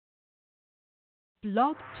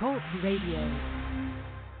Blog Talk Radio.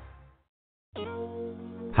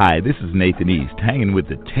 Hi, this is Nathan East, hanging with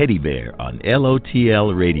the Teddy Bear on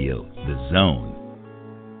LOTL Radio, The Zone.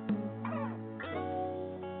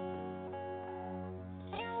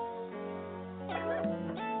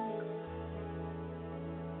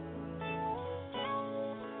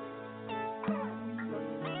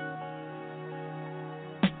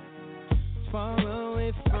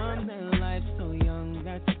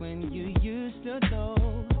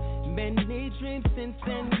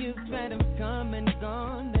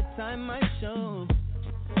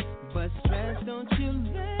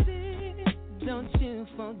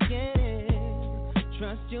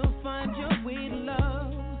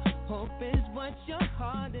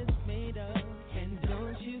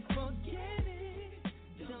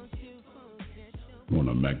 On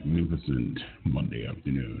a magnificent Monday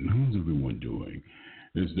afternoon. How's everyone doing?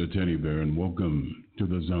 It's the Teddy Bear, and welcome to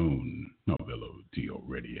the Zone of LOTL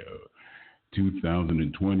Radio.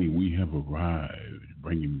 2020, we have arrived,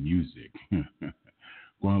 bringing music,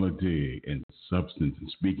 quality, and substance. And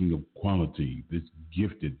speaking of quality, this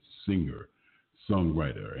gifted singer,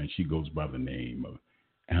 songwriter, and she goes by the name of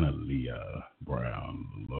Analea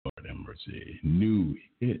Brown. Lord have mercy. New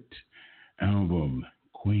hit album,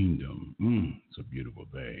 Queendom. It's a beautiful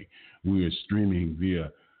thing. We are streaming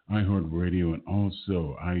via iHeartRadio and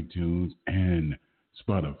also iTunes and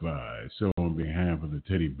Spotify. So on behalf of the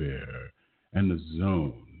Teddy Bear and the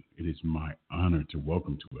Zone, it is my honor to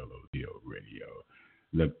welcome to LOTL Radio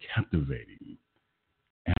the captivating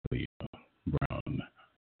Analea Brown.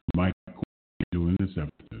 Mike, what are you doing this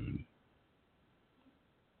afternoon?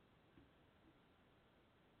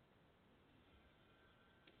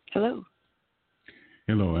 Hello.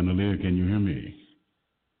 Hello, Analea, can you hear me?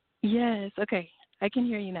 Yes, okay. I can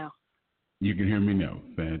hear you now. You can hear me now.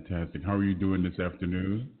 Fantastic. How are you doing this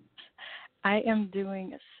afternoon? I am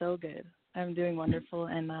doing so good. I'm doing wonderful,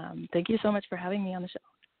 and thank you so much for having me on the show.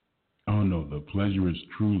 Oh, no, the pleasure is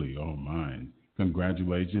truly all mine.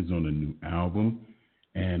 Congratulations on the new album,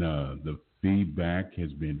 and the feedback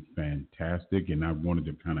has been fantastic, and I wanted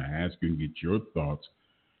to kind of ask you and get your thoughts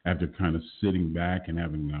after kind of sitting back and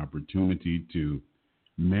having an opportunity to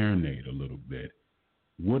marinate a little bit.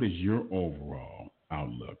 What is your overall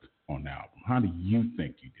outlook on the album? How do you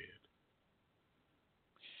think you did?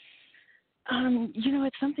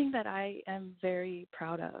 It's something that I am very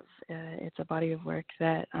proud of. It's a body of work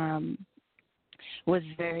that was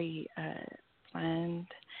very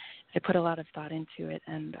planned. I put a lot of thought into it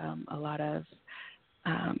and a lot of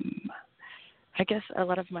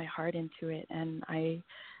my heart into it. And I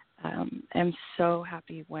am so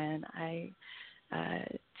happy when I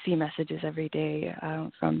see messages every day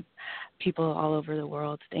from people all over the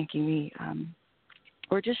world thanking me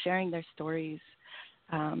or just sharing their stories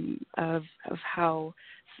of how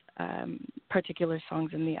particular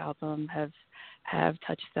songs in the album have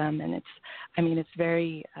touched them. And it's a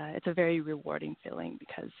very rewarding feeling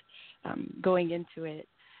because going into it,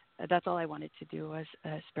 that's all I wanted to do was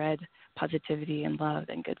spread positivity and love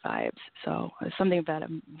and good vibes. So it's something that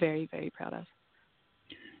I'm very, very proud of.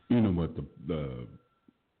 You know what, the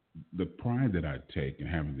pride that I take in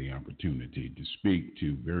having the opportunity to speak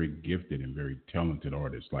to very gifted and very talented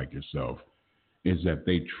artists like yourself is that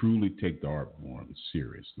they truly take the art form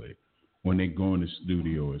seriously. When they go in the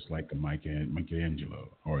studio, it's like a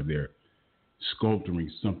Michelangelo, or they're sculpturing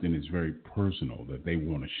something that's very personal that they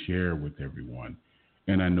want to share with everyone.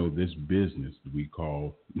 And I know this business that we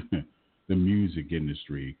call the music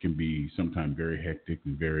industry can be sometimes very hectic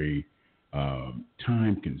and very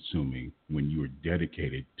time-consuming when you are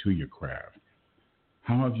dedicated to your craft.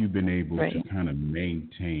 How have you been able to kind of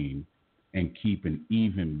maintain and keep an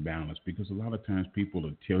even balance? Because a lot of times people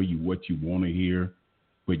will tell you what you want to hear,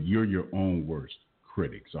 but you're your own worst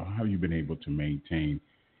critic. So how have you been able to maintain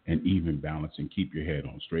an even balance and keep your head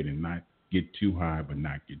on straight and not get too high but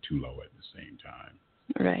not get too low at the same time?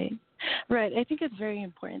 Right. I think it's very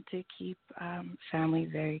important to keep family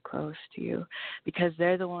very close to you because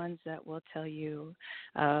they're the ones that will tell you,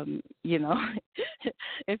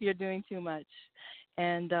 if you're doing too much.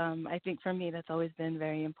 And I think for me, that's always been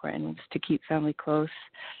very important to keep family close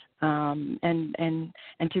and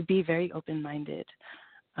to be very open-minded.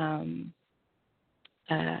 I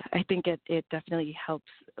think it definitely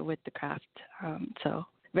helps with the craft. So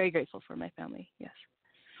very grateful for my family. Yes.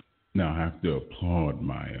 Now, I have to applaud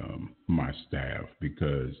my staff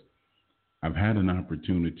because I've had an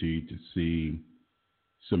opportunity to see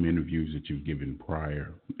some interviews that you've given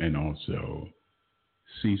prior and also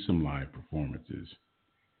see some live performances.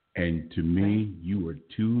 And to me, you are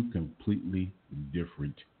two completely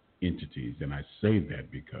different entities. And I say that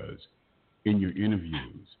because in your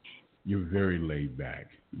interviews, you're very laid back,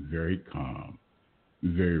 very calm,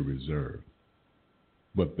 very reserved.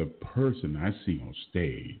 But the person I see on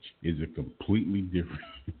stage is a completely different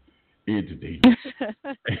entity.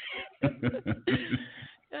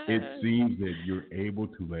 It seems that you're able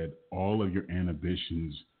to let all of your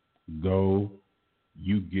inhibitions go.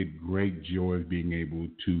 You get great joy of being able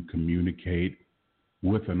to communicate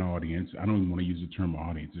with an audience. I don't even want to use the term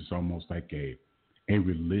audience. It's almost like a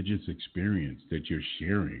religious experience that you're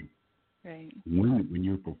sharing. Right. When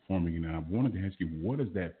you're performing, and I wanted to ask you, what is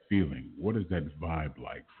that feeling? What is that vibe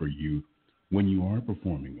like for you when you are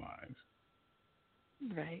performing live?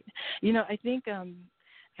 Right. I think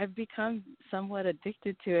I've become somewhat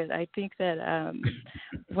addicted to it. I think that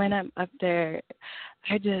when I'm up there,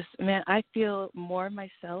 I feel more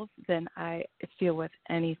myself than I feel with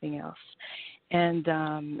anything else. And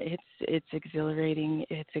it's exhilarating,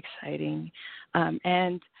 it's exciting,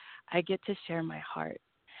 and I get to share my heart,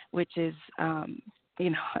 which is,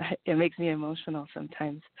 it makes me emotional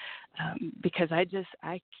sometimes because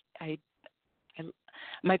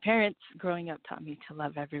my parents growing up taught me to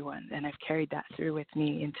love everyone, and I've carried that through with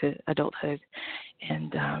me into adulthood,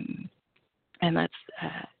 and that's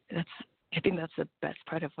I think that's the best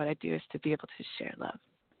part of what I do is to be able to share love.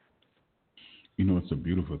 It's a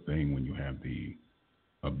beautiful thing when you have the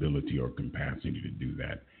ability or capacity to do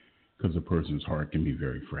that, because a person's heart can be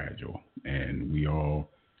very fragile, and we all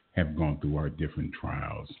have gone through our different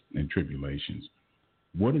trials and tribulations.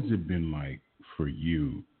 What has it been like for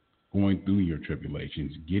you going through your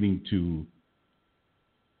tribulations, getting to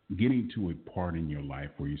a part in your life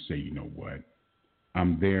where you say, you know what,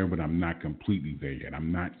 I'm there, but I'm not completely there yet.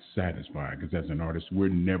 I'm not satisfied, because as an artist, we're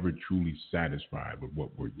never truly satisfied with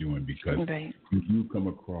what we're doing, because right. you come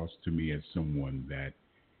across to me as someone that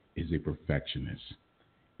is a perfectionist.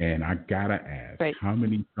 And I gotta ask, right. How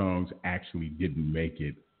many songs actually didn't make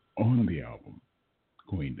it on the album,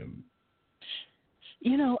 Queendom?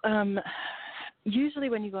 Usually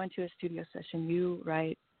when you go into a studio session, you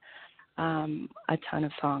write a ton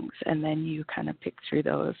of songs, and then you kind of pick through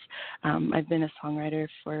those. I've been a songwriter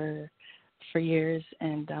for years,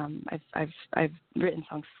 and I've written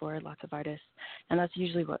songs for lots of artists, and that's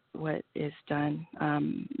usually what is done.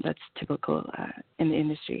 That's typical in the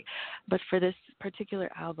industry. But for this particular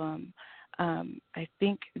album, I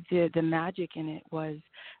think the magic in it was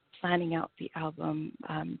planning out the album,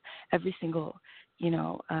 every single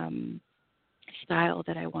style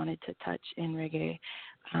that I wanted to touch in reggae,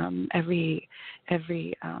 every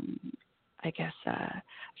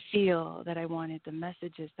feel that I wanted, the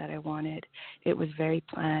messages that I wanted. It was very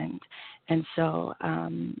planned. And so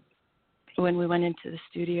when we went into the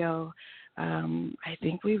studio, I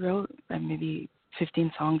think we wrote maybe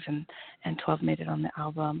 15 songs and 12 made it on the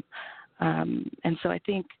album. And so I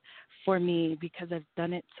think for me, because I've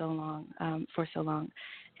done it for so long,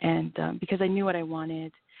 and because I knew what I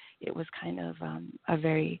wanted, it was kind of a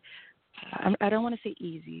very, I don't want to say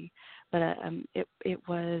easy, but it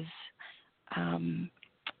was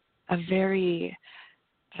a very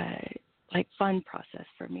fun process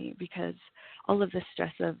for me, because all of the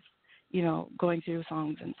stress of going through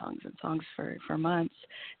songs and songs and songs for months,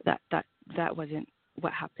 that wasn't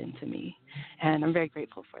what happened to me, and I'm very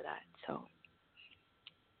grateful for that. So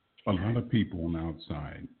a lot of people on the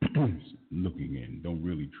outside looking in don't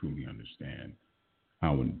really truly understand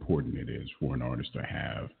how important it is for an artist to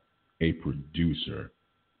have a producer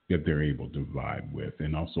that they're able to vibe with,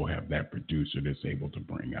 and also have that producer that's able to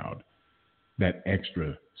bring out that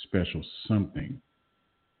extra special something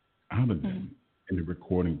out of them in the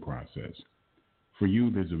recording process. For you,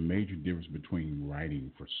 there's a major difference between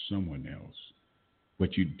writing for someone else,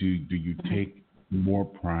 but do you take more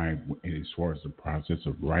pride as far as the process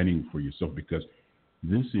of writing for yourself, because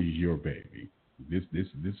this is your baby. This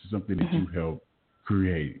is something that you help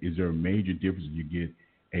create. Is there a major difference? You get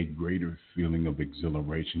a greater feeling of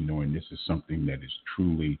exhilaration knowing this is something that is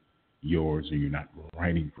truly yours and you're not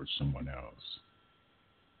writing for someone else?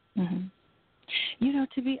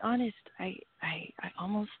 To be honest, I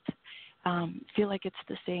almost feel like it's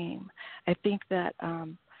the same. I think that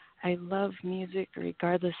I love music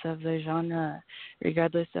regardless of the genre,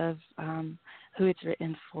 regardless of who it's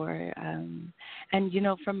written for. And,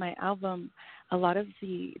 from my album, a lot of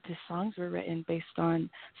the songs were written based on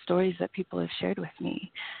stories that people have shared with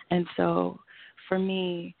me. And so for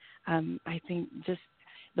me, I think just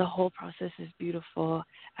the whole process is beautiful.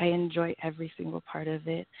 I enjoy every single part of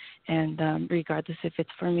it. And regardless if it's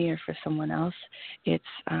for me or for someone else, it's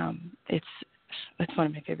one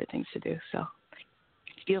of my favorite things to do. So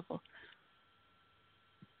it's beautiful.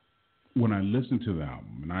 When I listen to the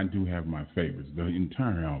album, and I do have my favorites, the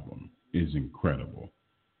entire album is incredible.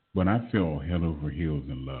 But I fell head over heels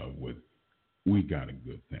in love with "We Got a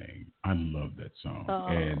Good Thing." I love that song. Oh,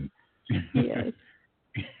 And yes.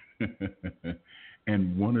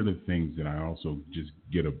 and one of the things that I also just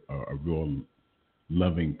get a real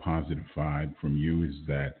loving, positive vibe from you is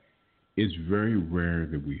that it's very rare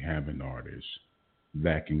that we have an artist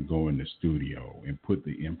that can go in the studio and put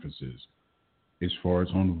the emphasis as far as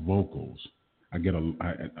on vocals. I get a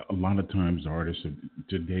lot of times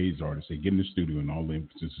today's artists, they get in the studio and all the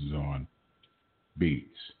emphasis is on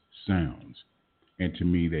beats, sounds. And to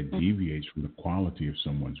me, that deviates from the quality of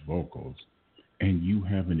someone's vocals. And you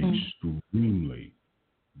have an extremely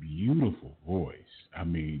beautiful voice. I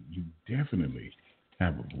mean, you definitely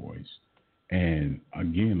have a voice. And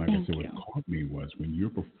again, like I said, what caught me was when you're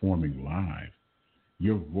performing live,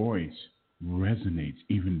 your voice resonates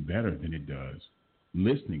even better than it does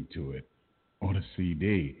listening to it on a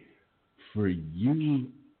CD. For you,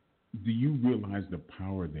 do you realize the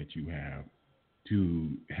power that you have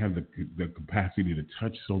to have the capacity to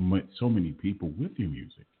touch so many people with your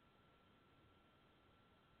music?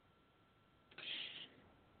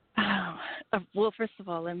 Well, first of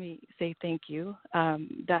all, let me say thank you.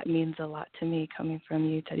 That means a lot to me coming from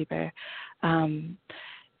you, Teddy Bear. I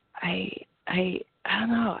don't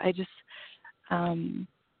know. I just,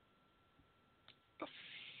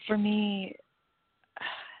 for me,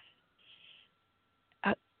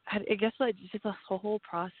 I guess like just the whole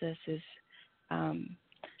process is,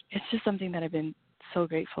 it's just something that I've been so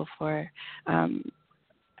grateful for.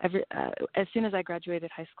 As soon as I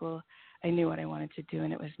graduated high school, I knew what I wanted to do,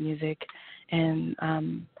 and it was music. And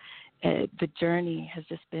the journey has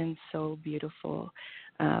just been so beautiful.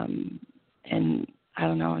 And I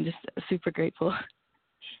don't know, I'm just super grateful.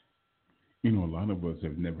 You know, a lot of us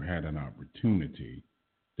have never had an opportunity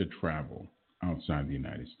to travel outside the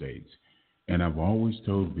United States. And I've always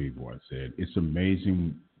told people, I said, it's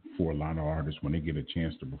amazing for a lot of artists when they get a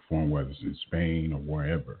chance to perform, whether it's in Spain or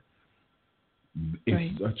wherever.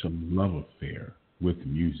 It's such a love affair with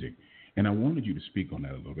music. And I wanted you to speak on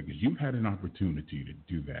that a little bit because you've had an opportunity to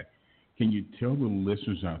do that. Can you tell the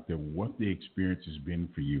listeners out there what the experience has been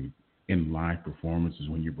for you in live performances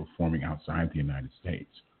when you're performing outside the United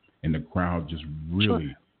States and the crowd just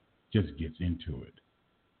really just gets into it?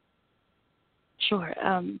 Sure.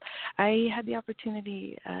 I had the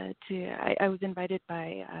opportunity I was invited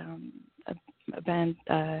by a band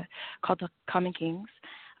called the Common Kings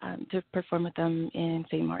to perform with them in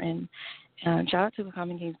St. Martin. Shout out to the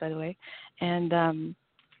Common Kings, by the way. And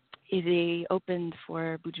they opened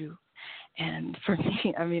for Buju. And for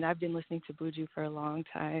me, I mean, I've been listening to Buju for a long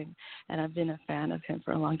time, and I've been a fan of him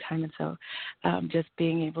for a long time. And so just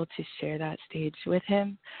being able to share that stage with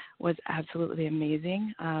him was absolutely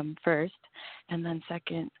amazing, first. And then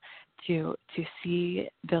second, to see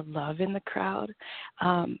the love in the crowd,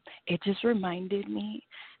 it just reminded me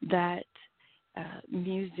that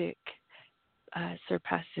music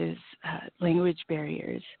surpasses language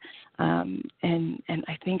barriers, and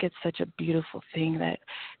I think it's such a beautiful thing that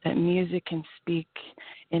music can speak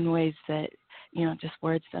in ways that just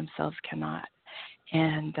words themselves cannot.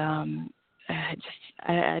 And just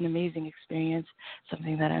an amazing experience,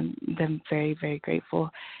 something that I'm very, very grateful,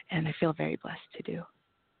 and I feel very blessed to do.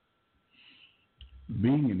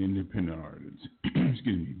 Being an independent artist,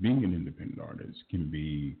 being an independent artist can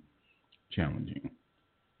be challenging.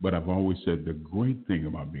 But I've always said the great thing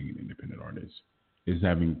about being an independent artist is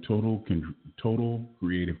having total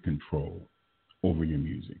creative control over your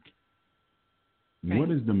music. Right. What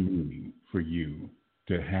is the meaning for you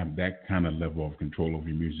to have that kind of level of control over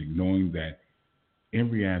your music, knowing that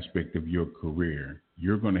every aspect of your career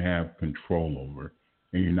you're going to have control over,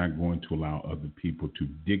 and you're not going to allow other people to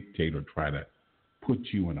dictate or try to put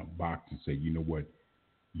you in a box and say, you know what,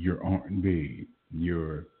 you're R&B,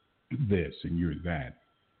 you're this, and you're that.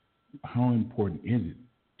 How important is it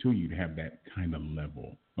to you to have that kind of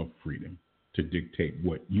level of freedom to dictate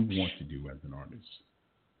what you want to do as an artist?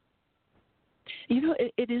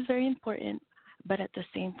 It is very important, but at the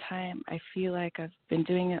same time, I feel like I've been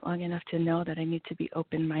doing it long enough to know that I need to be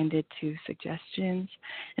open-minded to suggestions,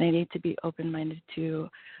 and I need to be open-minded to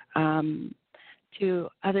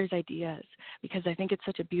others' ideas, because I think it's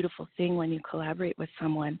such a beautiful thing when you collaborate with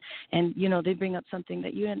someone and, they bring up something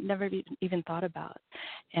that you had never even thought about.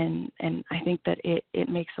 And I think that it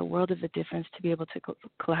makes a world of a difference to be able to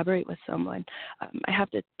collaborate with someone. I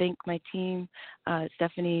have to thank my team,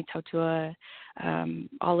 Stephanie, Tautua,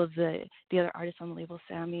 all of the other artists on the label,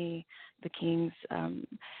 Sammy, the Kings.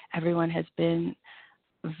 Everyone has been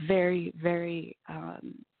very, very,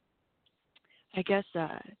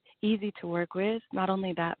 easy to work with. Not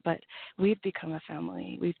only that, but we've become a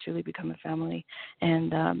family. We've truly become a family.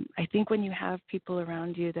 And I think when you have people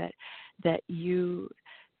around you that you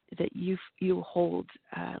hold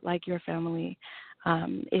like your family,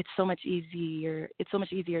 it's so much easier. It's so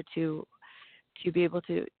much easier to be able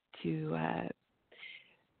to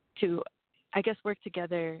I guess work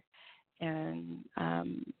together and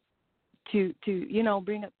to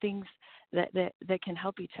bring up things that can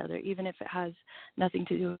help each other, even if it has nothing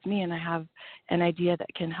to do with me and I have an idea that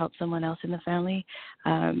can help someone else in the family.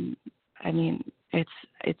 I mean, I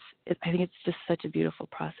think it's just such a beautiful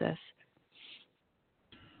process.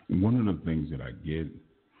 One of the things that I get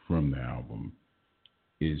from the album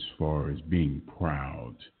is far as being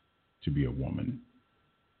proud to be a woman,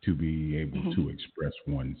 to be able to express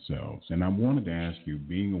oneself. And I wanted to ask you,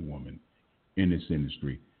 being a woman in this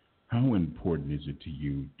industry, how important is it to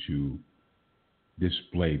you to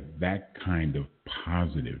display that kind of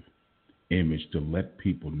positive image to let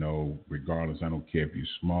people know, regardless, I don't care if you're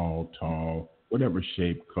small, tall, whatever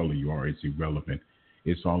shape, color you are, it's irrelevant.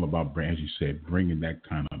 It's all about, as you said, bringing that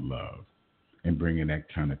kind of love and bringing that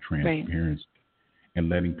kind of transparency and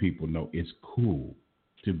letting people know it's cool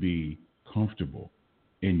to be comfortable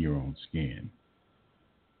in your own skin.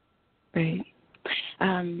 Right.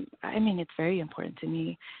 I mean, it's very important to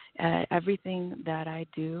me. Everything that I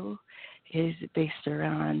do is based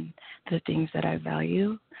around the things that I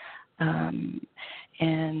value.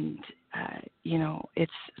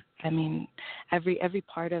 Every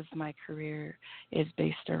part of my career is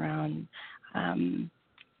based around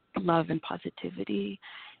love and positivity.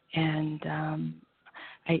 And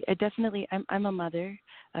I definitely, I'm a mother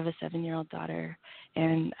of a 7-year-old daughter,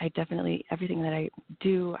 and everything that I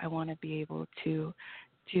do, I want to be able to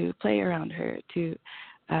play around her, to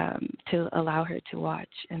allow her to watch.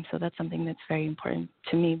 And so that's something that's very important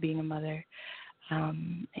to me, being a mother. I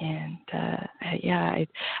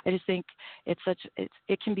just think it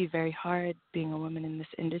can be very hard being a woman in this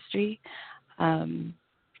industry. And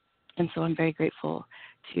so I'm very grateful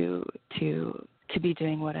to be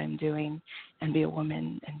doing what I'm doing and be a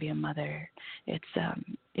woman and be a mother. It's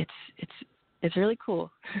really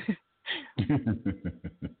cool.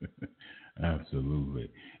 Absolutely.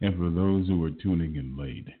 And for those who are tuning in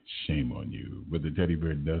late, shame on you. But the teddy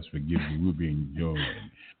bear does forgive you. We're being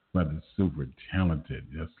joined by the super talented,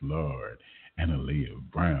 yes, Lord, Analea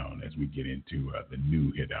Brown, as we get into the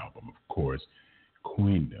new hit album, of course,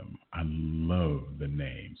 Queendom. I love the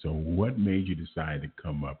name. So what made you decide to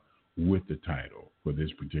come up with the title for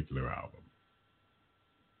this particular album?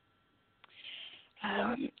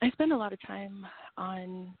 I spend a lot of time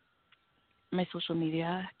on my social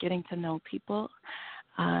media getting to know people.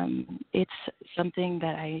 It's something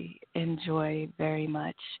that I enjoy very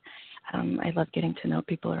much. I love getting to know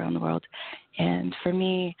people around the world. And for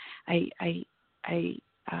me, I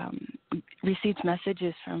received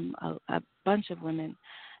messages from a bunch of women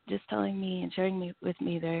just telling me and sharing with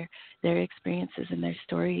me their experiences and their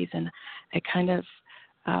stories. And I kind of,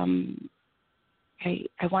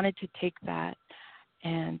 I wanted to take that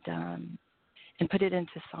and put it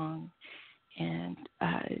into song. And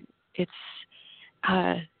it's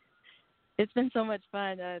been so much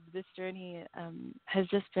fun. This journey has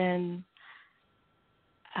just been,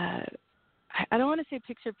 I don't want to say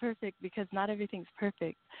picture perfect because not everything's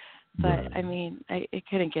perfect, but right. I mean, it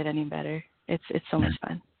couldn't get any better. It's so much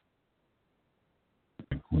fun.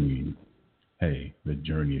 Queen, hey, the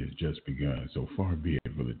journey has just begun. So far be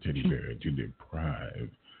it for the teddy bear to deprive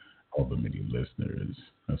all the many listeners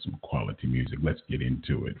of some quality music. Let's get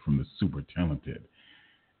into it from the super talented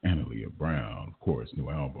Analea Brown, of course, new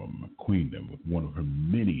album, Queendom, with one of her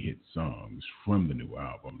many hit songs from the new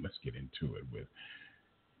album. Let's get into it with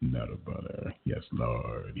Nut or Butter. Yes,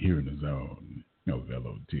 Lord, here in the zone of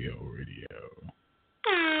LOTL Radio.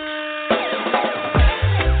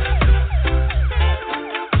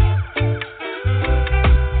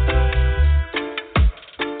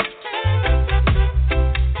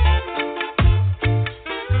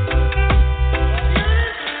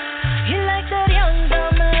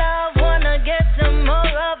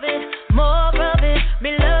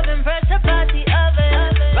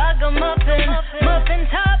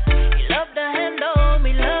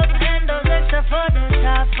 For the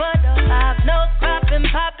top, I've no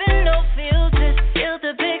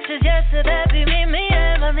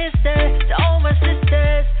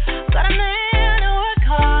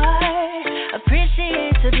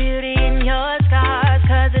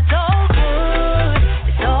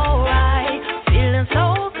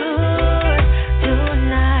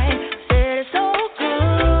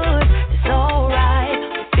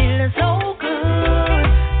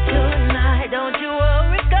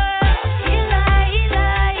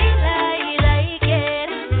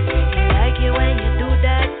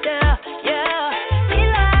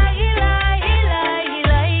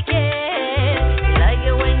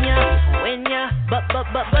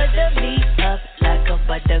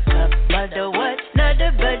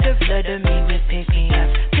Follow the me with pick me up.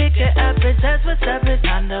 Pick her up, princess, what's up? It's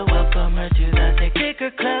time to welcome her to the Tick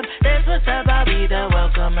Ticker Club. That's what's up, I'll be the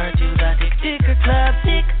welcomer to the Tick Ticker Club.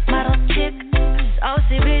 Tick, model, chick, all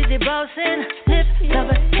she busy bossing. Lip,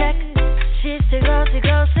 double check, she's too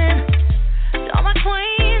grossing. Tell my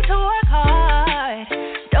queen to work hard.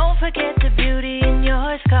 Don't forget the beauty in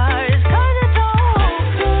your scars. Cause it's all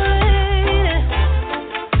good,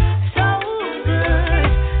 so good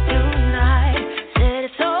tonight. Said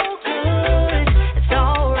it's so good, it's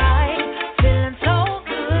alright. Feeling so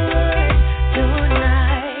good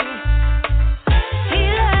tonight. He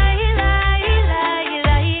like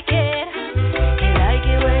it. He like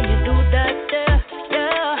it when you do that,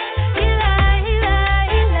 yeah. He like it.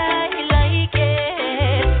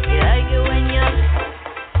 He like it when you.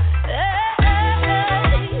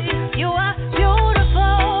 You are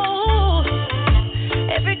beautiful.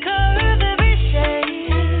 Every curve, every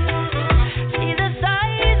shade. See the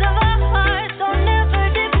size of our hearts, don't never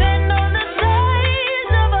depend on the size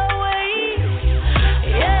of our waist.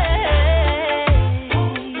 Yeah.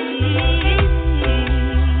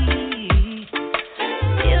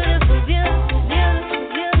 Beautiful, beautiful, beautiful,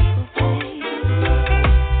 beautiful face.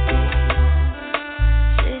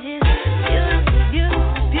 It is beautiful,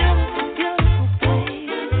 beautiful, beautiful, beautiful face.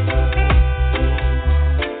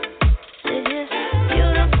 It is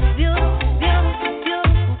beautiful, beautiful, beautiful,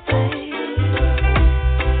 beautiful face.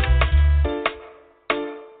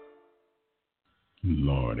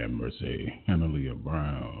 Lord have mercy. Analea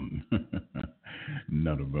Brown.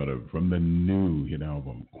 Not a butter from the new hit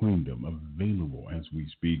album, Queendom, available as we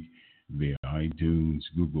speak via iTunes,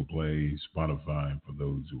 Google Play, Spotify. For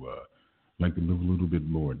those who like to live a little bit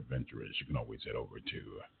more adventurous, you can always head over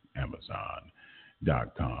to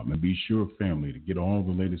Amazon.com. And be sure, family, to get all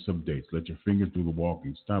the latest updates. Let your finger do the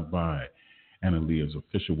walking. Stop by Analea's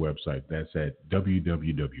official website. That's at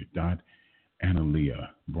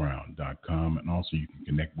www.analeabrown.com. And also you can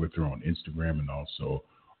connect with her on Instagram and also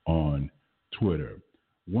on Twitter.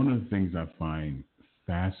 One of the things I find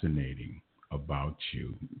fascinating about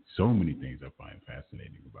you, so many things I find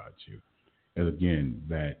fascinating about you, is again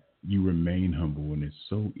that you remain humble, and it's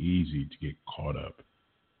so easy to get caught up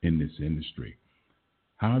in this industry.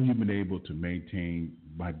 How have you been able to maintain,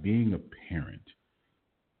 by being a parent,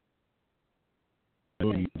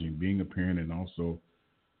 being a parent and also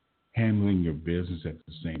handling your business at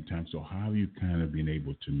the same time? So how have you kind of been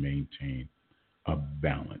able to maintain a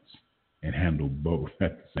balance and handle both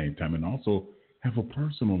at the same time and also have a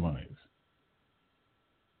personal life?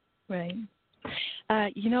 Right.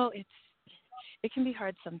 It can be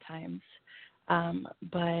hard sometimes,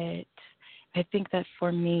 but I think that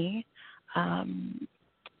for me,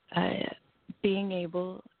 being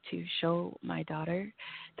able to show my daughter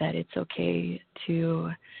that it's okay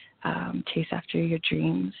to chase after your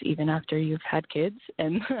dreams even after you've had kids,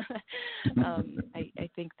 and I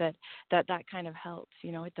think that kind of helps.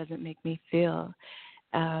 It doesn't make me feel,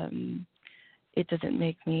 it doesn't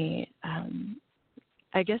make me,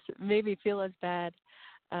 I guess maybe feel as bad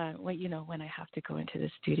when I have to go into the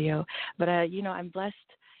studio. But I'm blessed.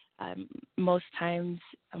 Most times,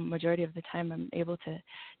 a majority of the time, I'm able to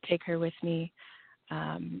take her with me.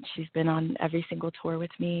 She's been on every single tour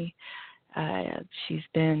with me. She's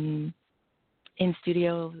been in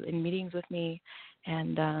studio, in meetings with me,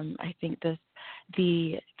 and I think the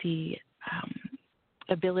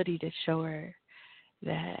ability to show her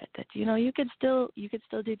that you could still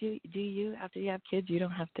do you after you have kids. You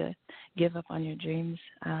don't have to give up on your dreams.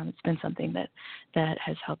 It's been something that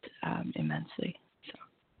has helped immensely. So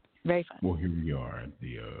very fun. Well, here we are at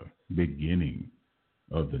the beginning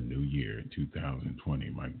of the new year, 2020.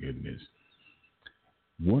 My goodness.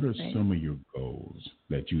 What are some of your goals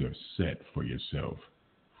that you have set for yourself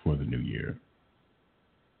for the new year?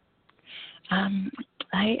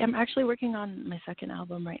 I am actually working on my second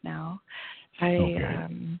album right now. I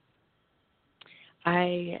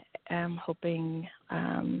am hoping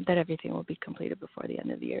that everything will be completed before the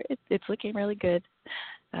end of the year. It's looking really good,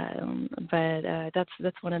 but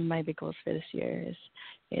that's one of my big goals for this year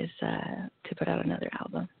is to put out another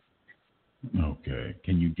album. Okay.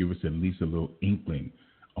 Can you give us at least a little inkling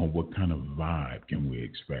on what kind of vibe can we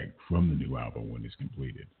expect from the new album when it's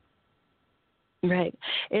completed? Right.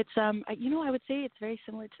 It's I would say it's very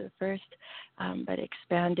similar to the first, but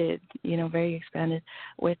expanded. Very expanded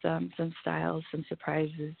with some styles, some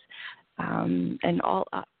surprises, and all.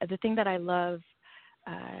 The thing that I love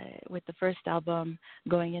with the first album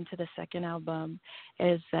going into the second album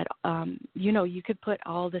is that you could put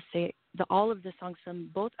all of the songs from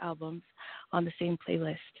both albums on the same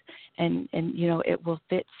playlist, and it will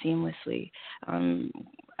fit seamlessly.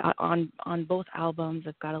 on both albums,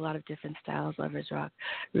 I've got a lot of different styles: lovers rock,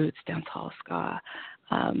 roots, dancehall, ska,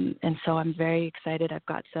 and so I'm very excited. I've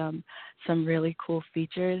got some really cool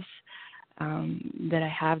features that I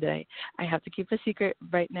have to keep a secret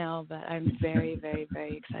right now, but I'm very, very,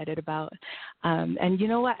 very excited about. And you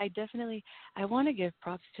know what? I want to give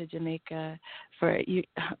props to Jamaica for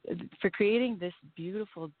creating this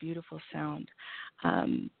beautiful, beautiful sound.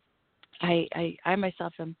 I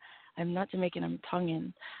myself I'm not Jamaican, I'm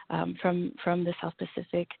Tongan, from the South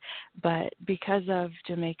Pacific, but because of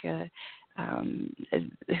Jamaica,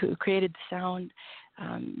 who created the sound,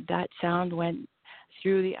 that sound went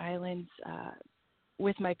through the islands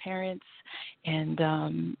with my parents, and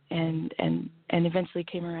eventually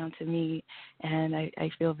came around to me, and I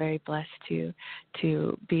feel very blessed to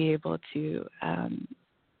be able to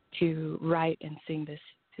write and sing this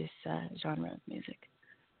genre of music.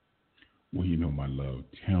 Well, you know, my love,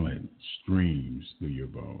 talent streams through your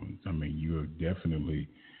bones. I mean, you have definitely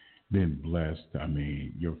been blessed. I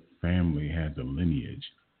mean, your family has a lineage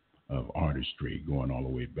of artistry going all the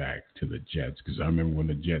way back to the Jets, because I remember when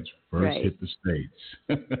the Jets first hit the States.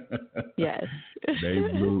 Yes. They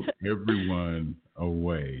blew everyone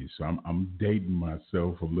away. So I'm dating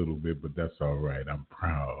myself a little bit, but that's all right. I'm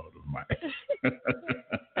proud of my...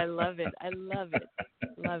 I love it.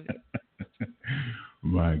 Love it.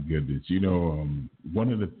 My goodness. You know,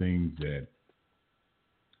 one of the things that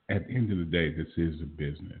at the end of the day, this is a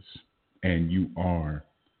business, and you are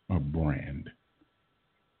a brand.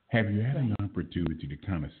 Have you had an opportunity to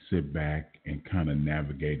kind of sit back and kind of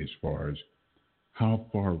navigate as far as how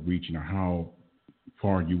far reaching or how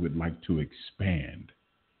far you would like to expand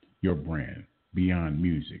your brand beyond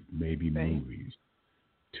music, maybe movies,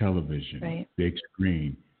 television, big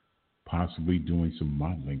screen, possibly doing some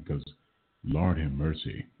modeling, because Lord have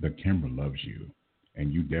mercy, the camera loves you,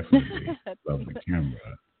 and you definitely love the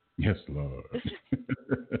camera. Yes, Lord.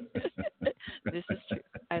 This is true.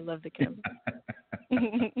 I love the camera.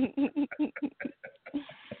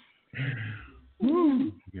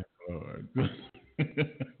 Woo. Yes, Lord.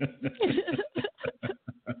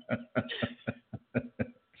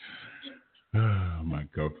 My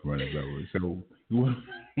cup runneth over. So,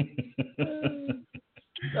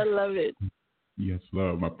 I love it. Yes,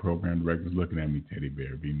 Lord. My program director's looking at me, Teddy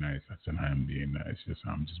Bear. Be nice. I said, I am being nice.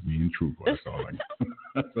 I'm just being truthful. That's all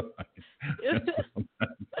I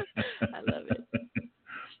love it.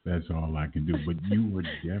 That's all I can do. But you were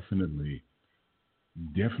definitely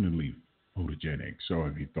photogenic. So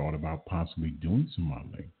have you thought about possibly doing some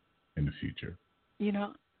modeling in the future? You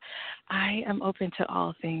know, I am open to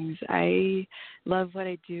all things. I love what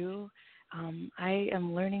I do. I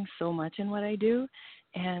am learning so much in what I do,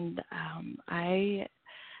 and I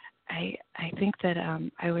think that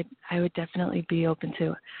I would definitely be open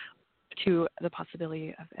to the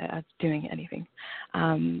possibility of doing anything.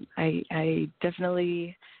 I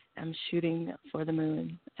definitely am shooting for the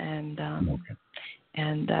moon, and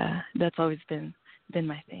that's always been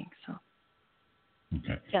my thing. So.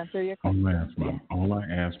 Okay. Yeah, so your question. All I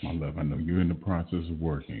ask, my love, I know you're in the process of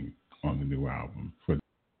working on the new album. For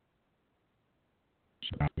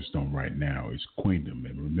Auditioned right now is Queendom.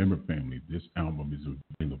 And remember, family, this album is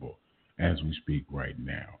available as we speak right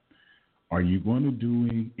now. Are you going to do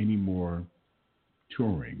any more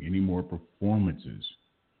touring, any more performances,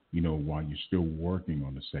 while you're still working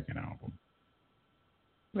on the second album?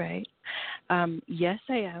 Right. Yes,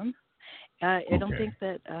 I am. I don't think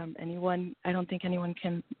that anyone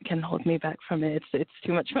can hold me back from it. It's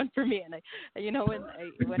too much fun for me, and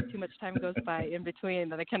when too much time goes by in between,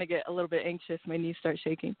 then I kind of get a little bit anxious. My knees start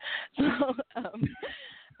shaking. So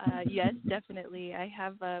yes, definitely. I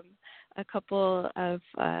have a couple of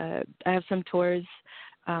I have some tours,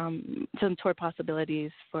 some tour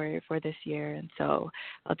possibilities for this year, and so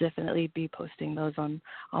I'll definitely be posting those on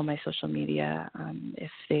all my social media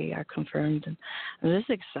if they are confirmed. And I'm just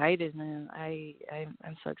excited, man.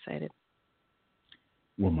 I'm so excited.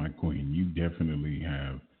 Well, my queen, you definitely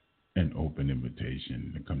have an open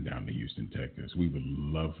invitation to come down to Houston, Texas. We would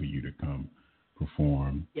love for you to come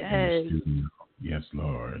perform. Yes. In the studio. Yes,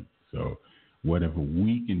 Lord. So whatever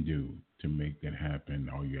we can do to make that happen,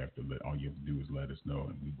 all you have to do is let us know,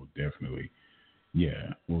 and we will definitely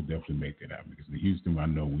make that happen. Because in Houston, I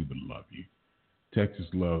know we would love you. Texas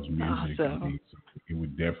loves music. Awesome. So it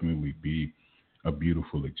would definitely be a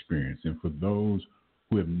beautiful experience. And for those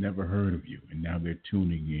who have never heard of you, and now they're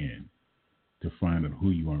tuning in to find out who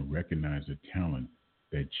you are and recognize the talent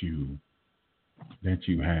that you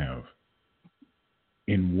have,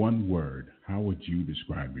 in one word, how would you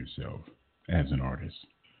describe yourself as an artist?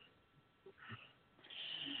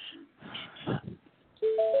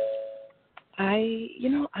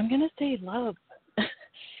 I'm gonna say love.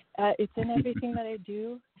 It's in everything that I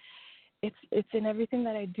do. It's in everything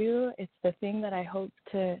that I do. It's the thing that I hope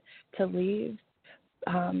to leave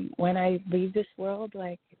when I leave this world.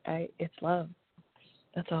 It's love.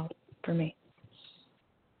 That's all for me.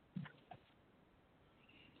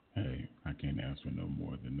 Hey, I can't ask for no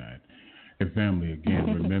more than that. And family,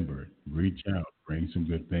 again, remember, reach out, bring some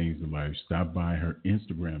good things to life. Stop by her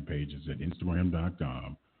Instagram pages at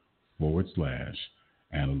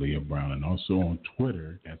Instagram.com/Analea Brown. And also on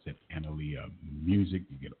Twitter, that's at Analea Music.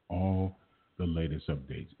 You get all the latest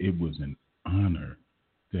updates. It was an honor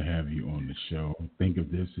to have you on the show. Think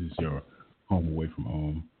of this as your home away from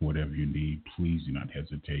home. Whatever you need, please do not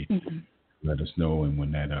hesitate. Mm-hmm. Let us know. And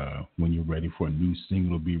when you're ready for a new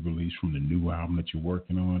single to be released from the new album that you're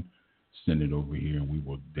working on, send it over here, and we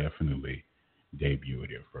will definitely debut it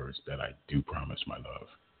here first. That I do promise, my love.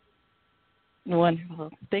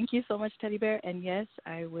 Wonderful. Thank you so much, Teddy Bear. And yes,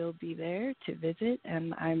 I will be there to visit,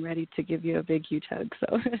 and I'm ready to give you a big, huge hug.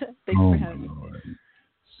 So thanks for having me. Lord.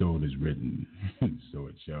 So it is written, so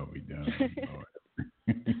it shall be done, Lord.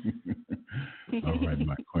 All right,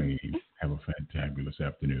 my queen. Have a fantabulous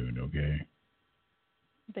afternoon, okay?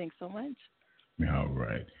 Thanks so much. All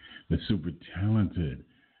right. The super talented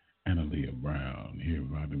Analea Brown here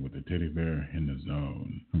riding with the Teddy Bear in the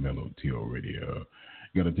Zone from LOTL Radio.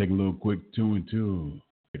 Got to take a little quick 2 and 2.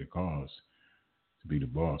 It costs to be the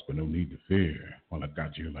boss, but no need to fear. While I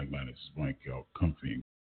got you like Linus Swank, y'all comfy.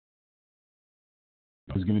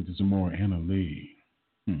 Let's get into some more Analea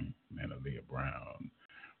Brown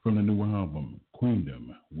from the new album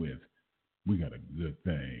Queendom with We Got a Good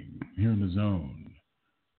Thing here in the Zone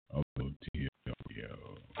of LOTL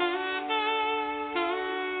Radio.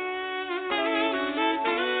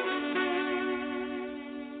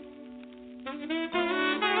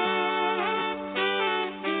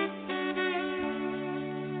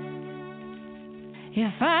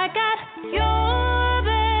 If I got your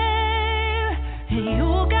babe and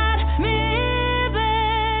you got me,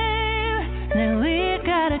 babe, then we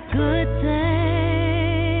got a good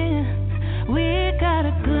thing. We got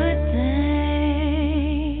a good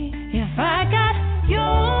thing. If I got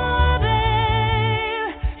your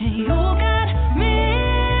babe and you got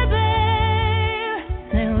me, babe,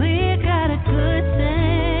 then we got a good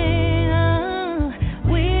thing. Oh,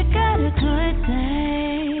 we got a good thing.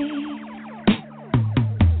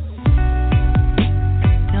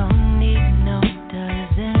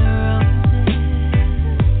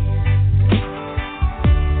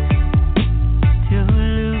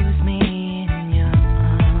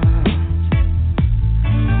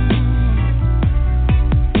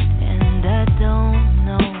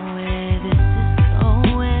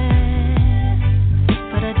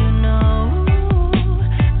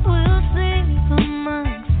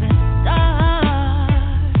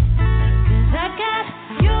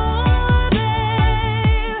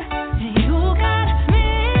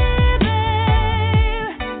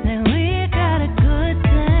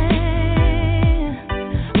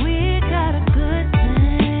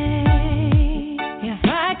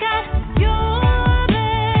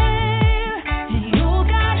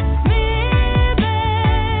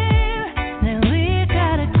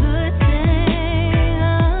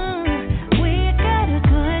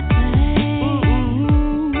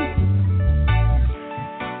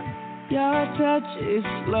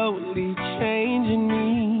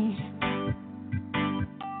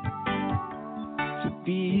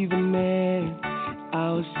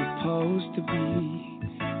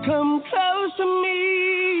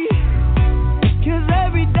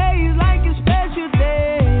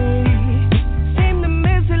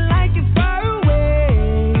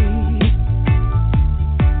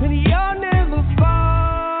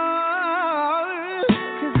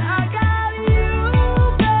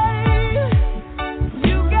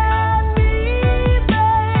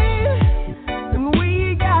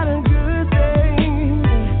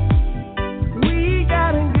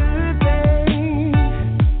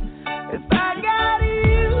 I got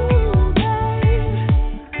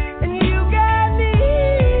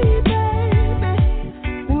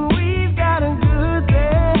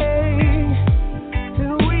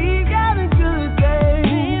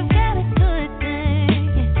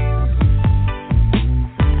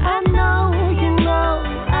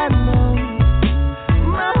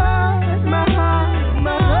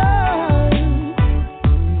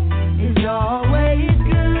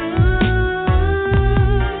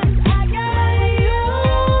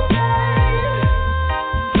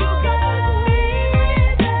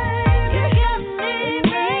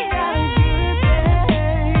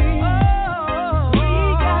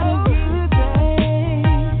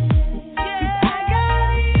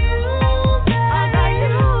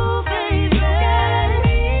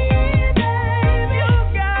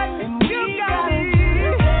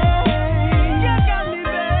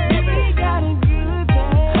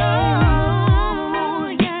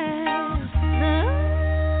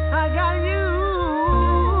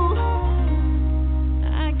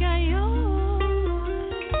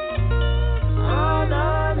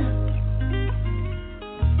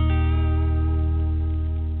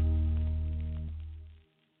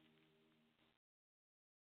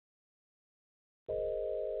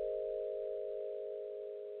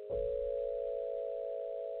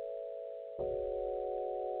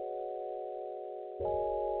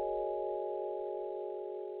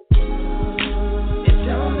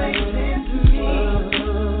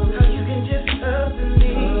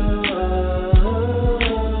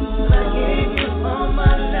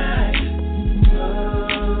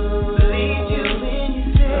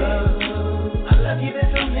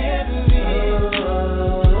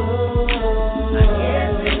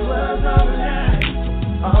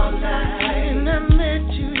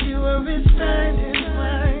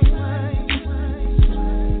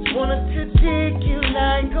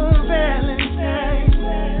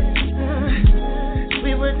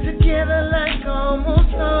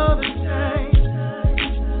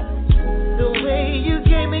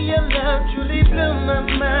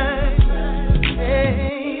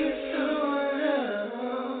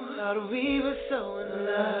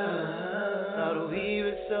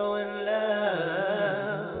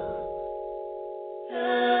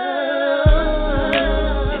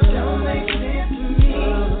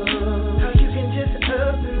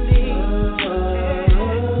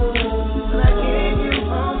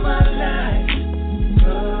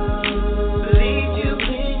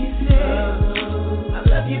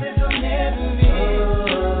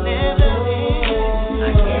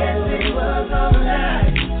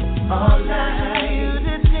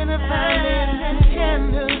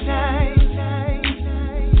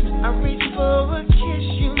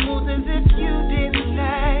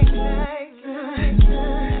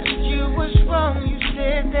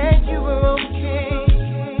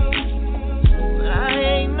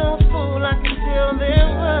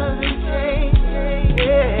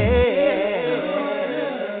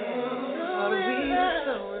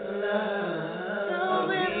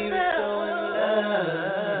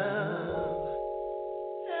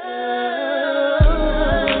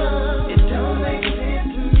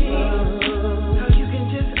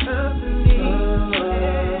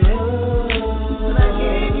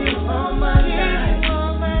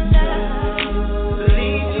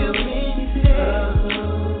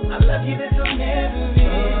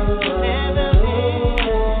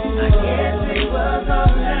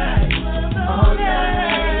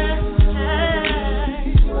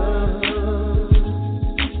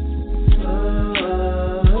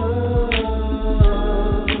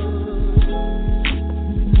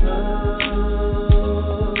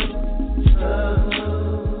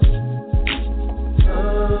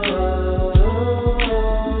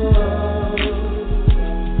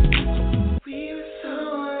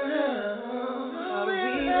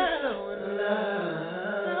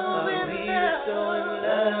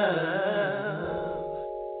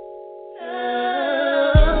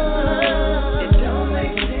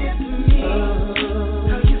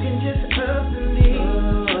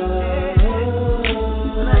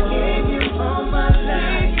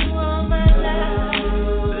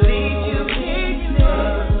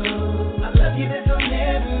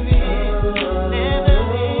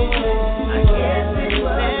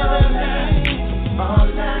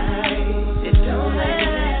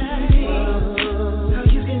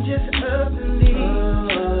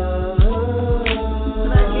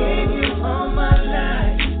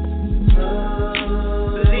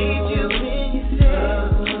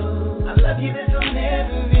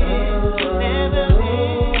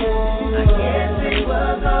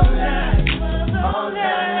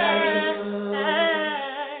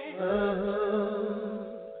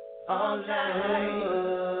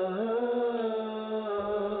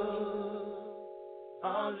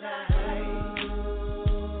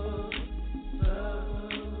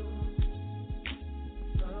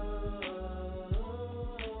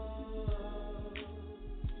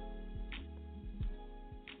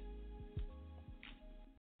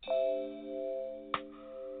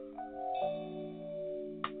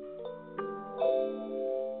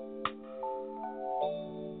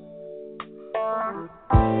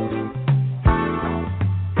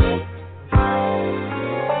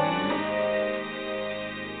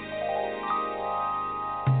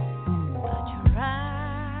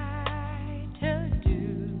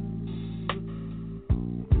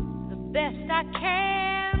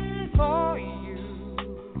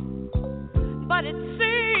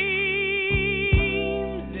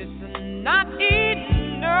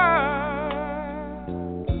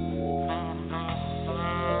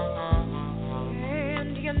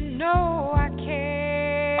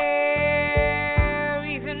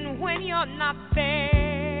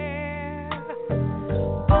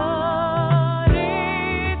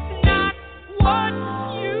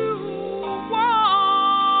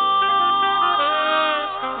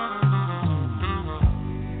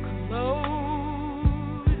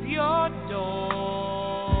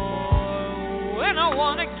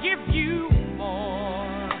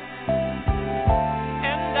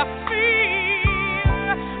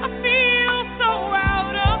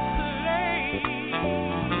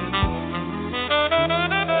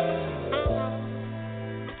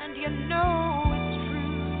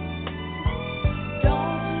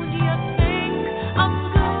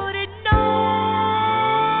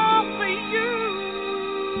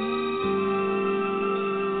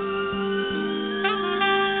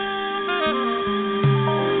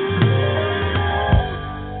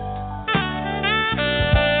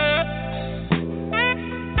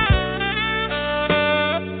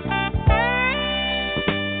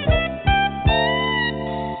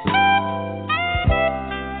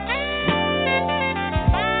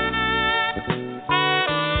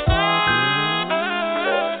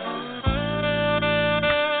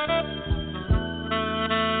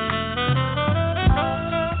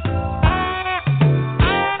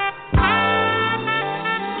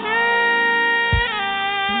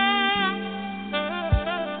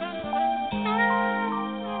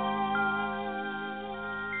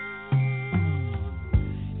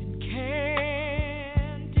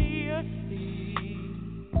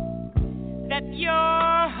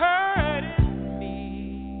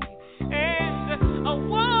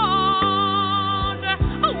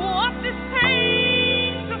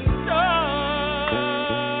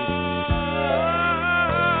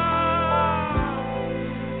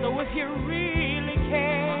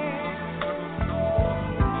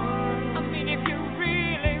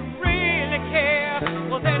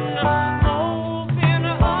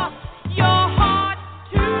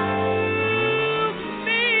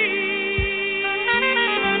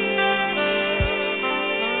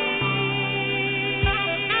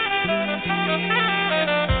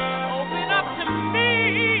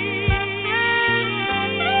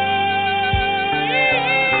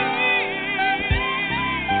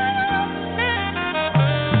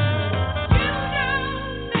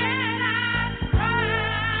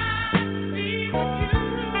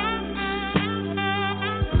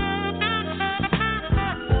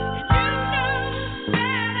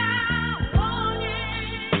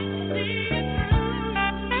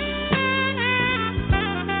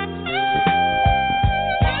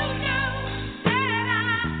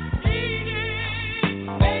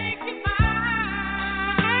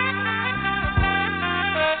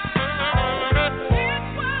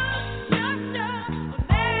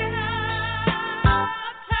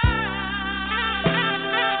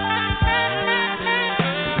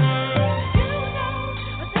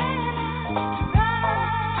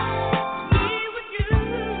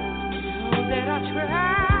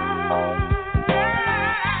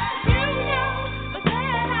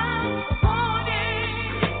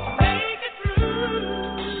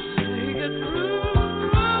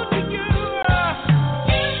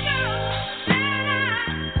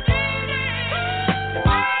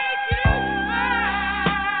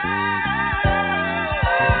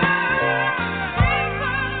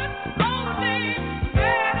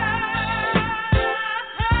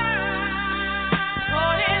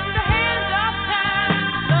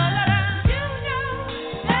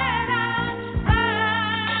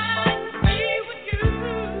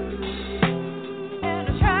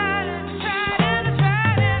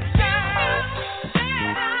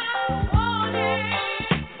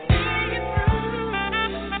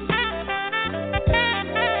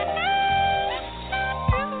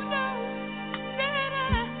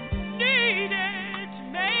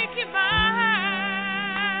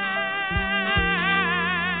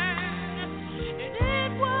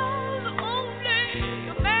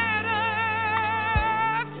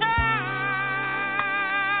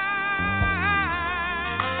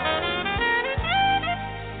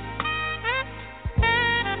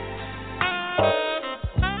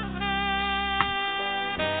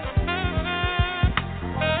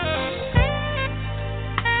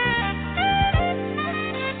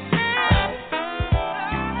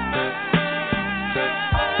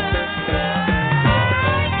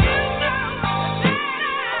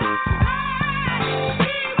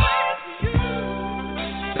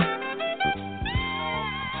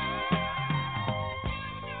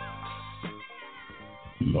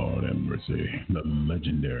mercy, the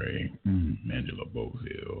legendary Angela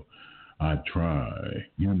Bofield. I Try.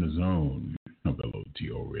 You're in the zone of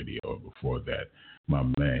LOTL Radio. Before that, my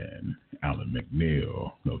man, Alan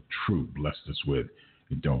McNeil, no true, blessed us with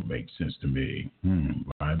It Don't Make Sense to Me.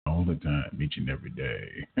 Right all the time, each and every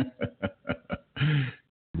day.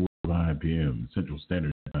 5 p.m. Central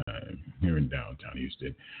Standard Time here in downtown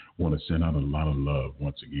Houston. Want to send out a lot of love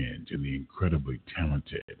once again to the incredibly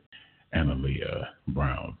talented Analea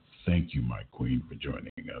Brown. Thank you, my queen, for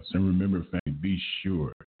joining us. And remember, family, be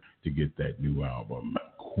sure to get that new album,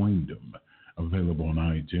 Queendom, available on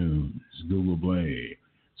iTunes, Google Play,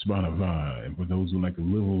 Spotify. And for those who like a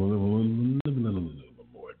little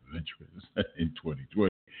more adventurous in 2020,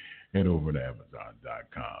 head over to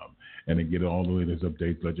Amazon.com. And to get all the latest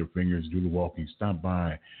updates, let your fingers do the walking. Stop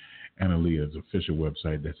by Analea's official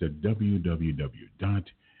website. That's at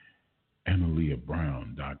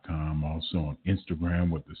www.analeabrown.com. Also on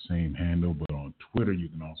Instagram with the same handle, but on Twitter, you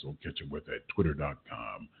can also catch it with at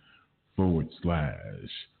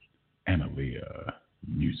twitter.com/Analea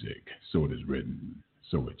Music. So it is written,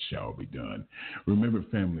 so it shall be done. Remember,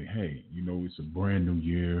 family, hey, you know, it's a brand new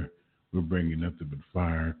year. We're bringing nothing but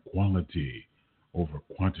fire, quality over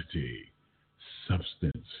quantity,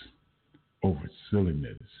 substance over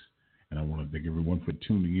silliness. And I want to thank everyone for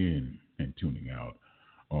tuning in and tuning out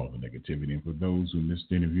all the negativity. And for those who missed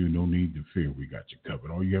the interview, no need to fear. We got you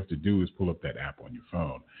covered. All you have to do is pull up that app on your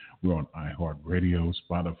phone. We're on iHeartRadio,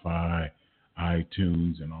 Spotify,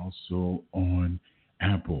 iTunes, and also on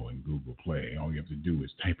Apple and Google Play. All you have to do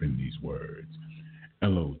is type in these words,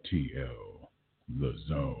 LOTL, The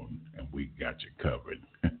Zone, and we got you covered.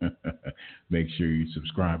 Make sure you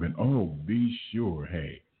subscribe. And, be sure,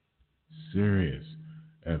 hey, Sirius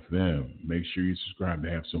FM, make sure you subscribe.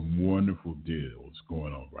 They have some wonderful deals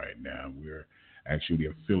going on right now. We're actually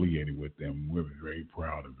affiliated with them. We're very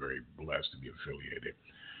proud and very blessed to be affiliated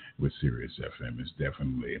with Sirius FM. It's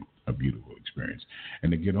definitely a beautiful experience.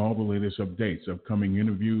 And to get all the latest updates, upcoming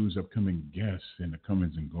interviews, upcoming guests, and the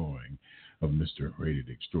comings and going of Mr. Rated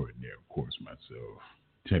Extraordinaire, of course, myself,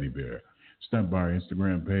 Teddy Bear, stop by our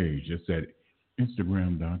Instagram page. It's at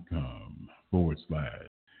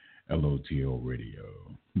Instagram.com/LOTL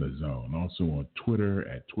Radio, The Zone. Also on Twitter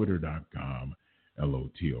at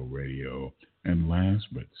Twitter.com/LOTL Radio. And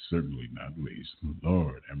last but certainly not least,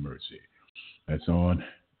 Lord have mercy, that's on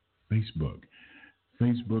Facebook,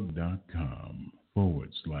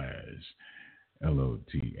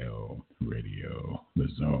 Facebook.com/LOTL Radio, The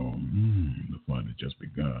Zone. The fun has just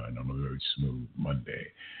begun on a very smooth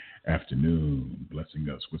Monday afternoon, blessing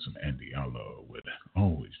us with some Andy Allo, with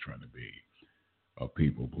always trying to be a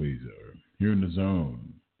people pleaser. Here in the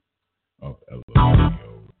zone of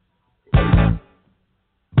LOTL.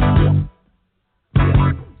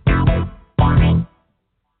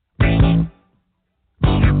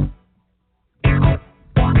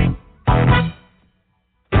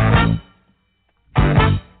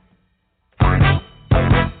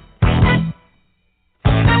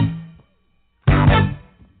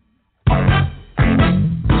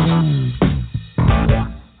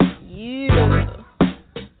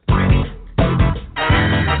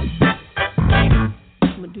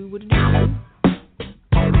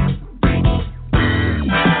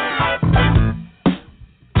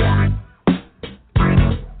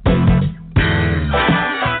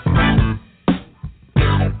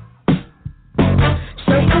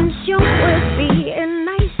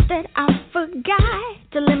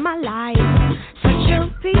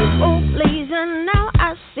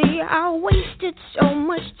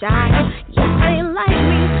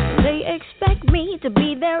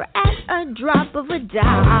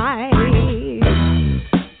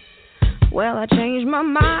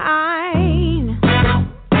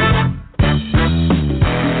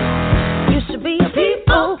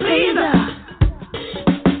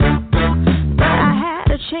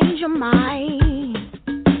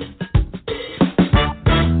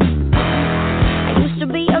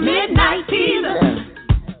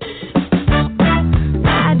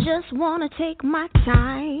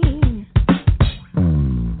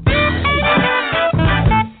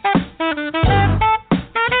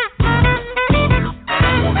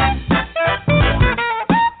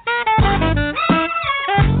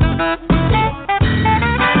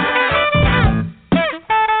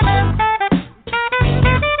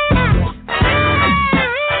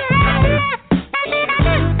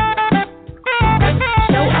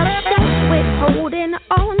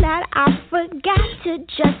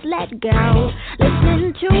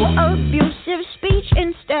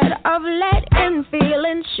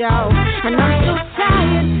 And I'm so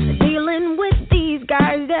tired of dealing with these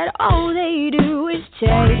guys that all they do is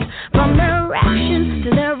take from direction to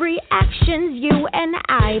the reactions. You and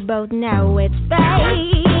I both know it's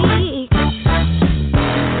fake.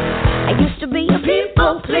 I used to be a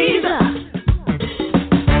people pleaser,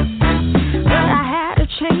 but I had to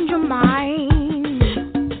change your mind.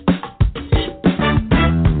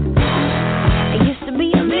 I used to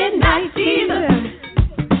be a midnight fever.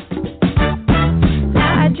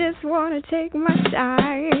 Now I just wanna take my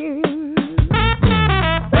time.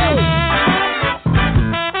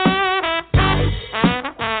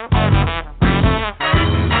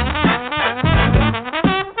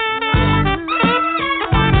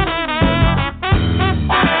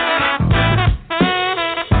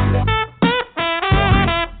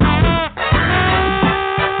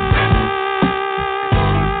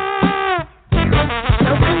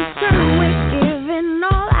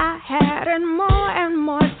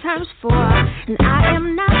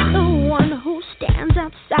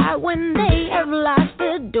 When they have locked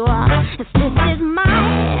the door, this is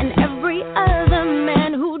mine and every other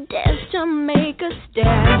man who dares to make a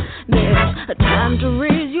stand. There's a time to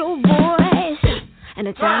raise your voice and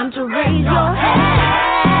a time to raise your hand.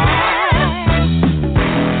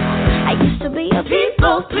 I used to be a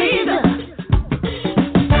people pleaser,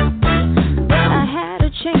 but I had to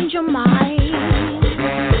change your mind.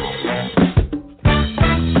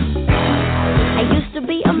 I used to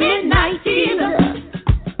be a midnight fever.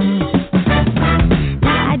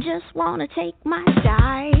 Just wanna take my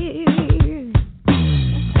dive.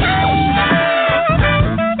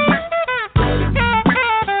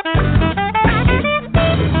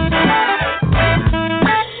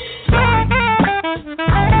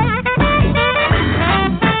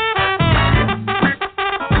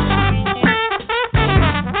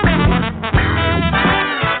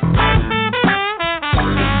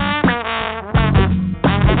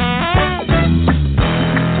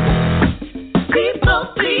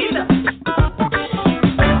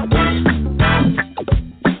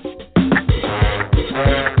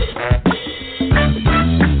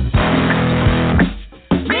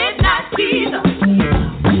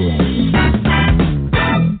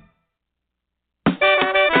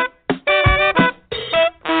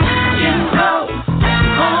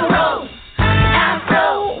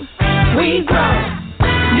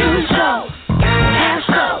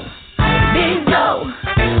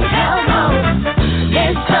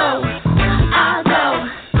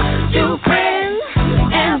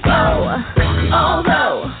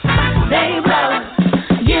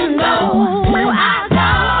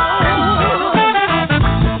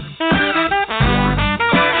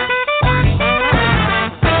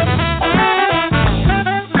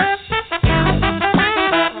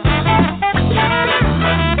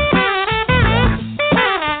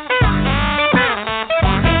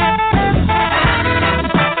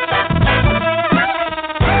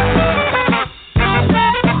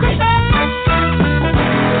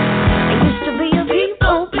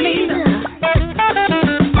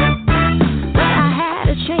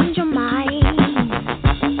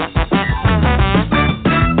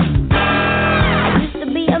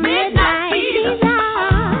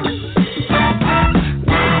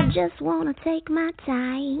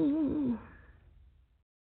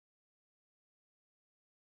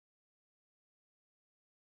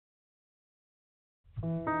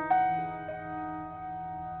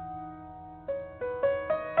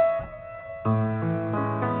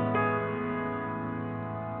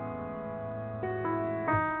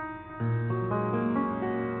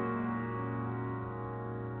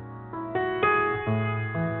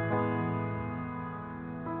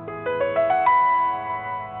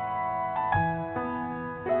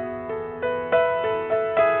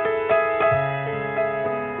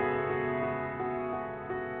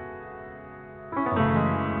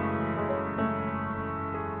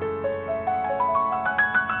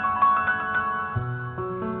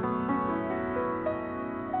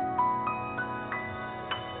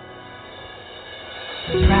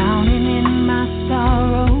 Drowning in my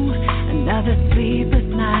sorrow, another sleepless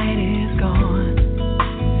night is gone.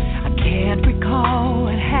 I can't recall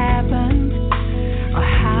what happened or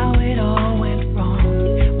how it all went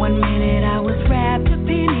wrong. 1 minute I was wrapped up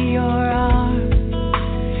in your arms.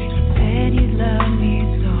 You said you loved me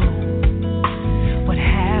so. What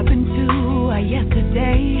happened to our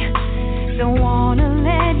yesterday? Don't wanna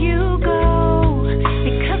let you go.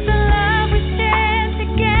 Because the love we share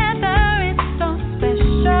together is so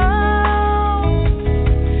special.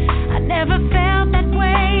 I never felt that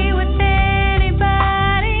way with anyone.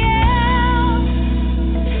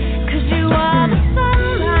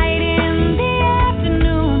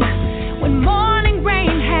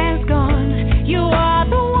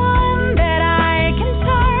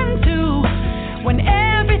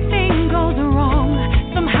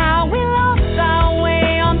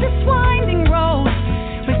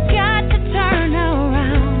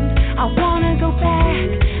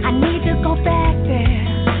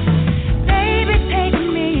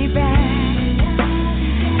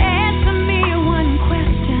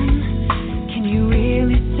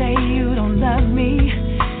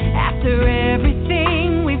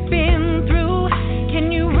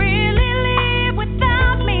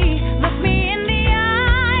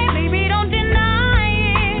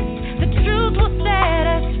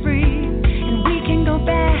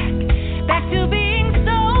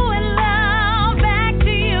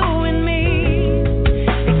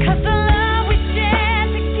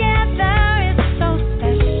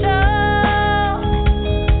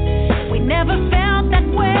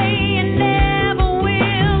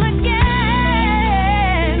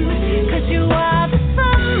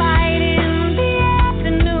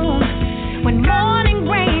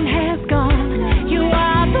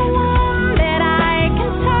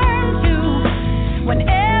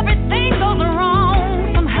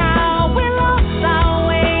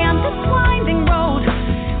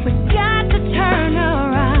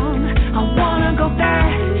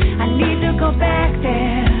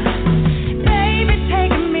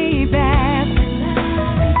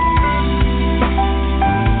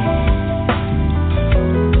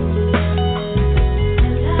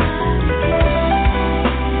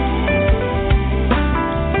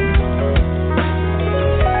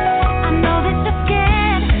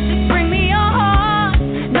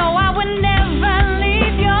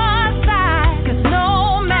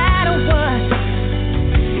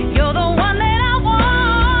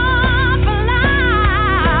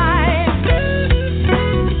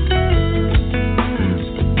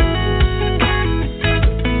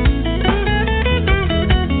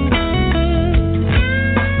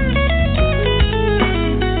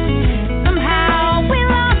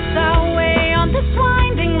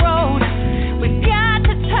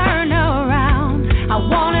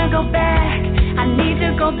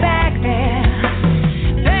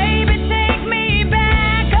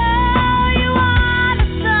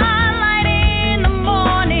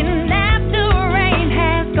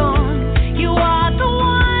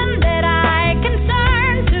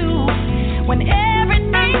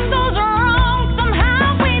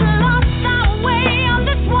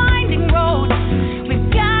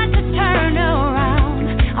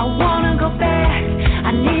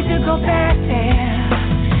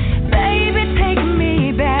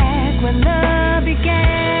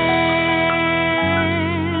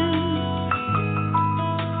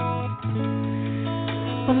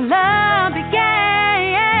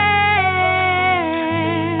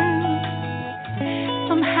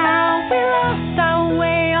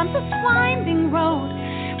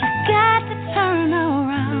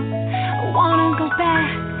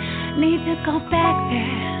 to go back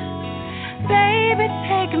there. Baby,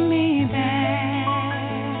 take me back.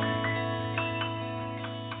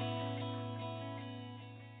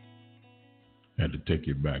 Had to take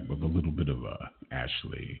you back with a little bit of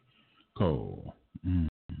Ashley Cole.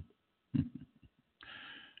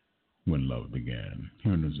 When Love Began,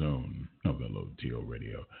 here in the zone of LOTL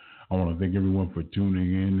Radio. I want to thank everyone for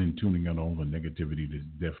tuning in and tuning out all the negativity. It's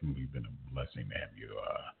definitely been a blessing to have you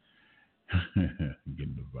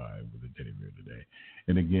getting the vibe with the teddy bear today.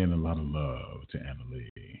 And again, a lot of love to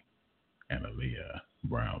Analea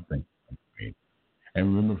Brown. Thank you.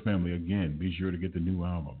 And remember, family, again, be sure to get the new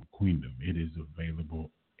album, Queendom. It is available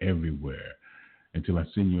everywhere. Until I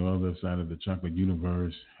send you on the other side of the chocolate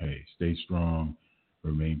universe, hey, stay strong,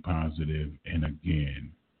 remain positive, and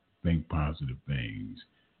again, think positive things.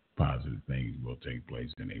 Positive things will take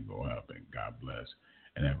place and they will happen. God bless,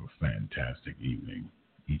 and have a fantastic evening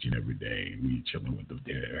each and every day. We chilling with the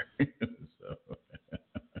dare. So,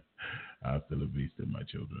 hasta la vista, my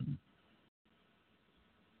children.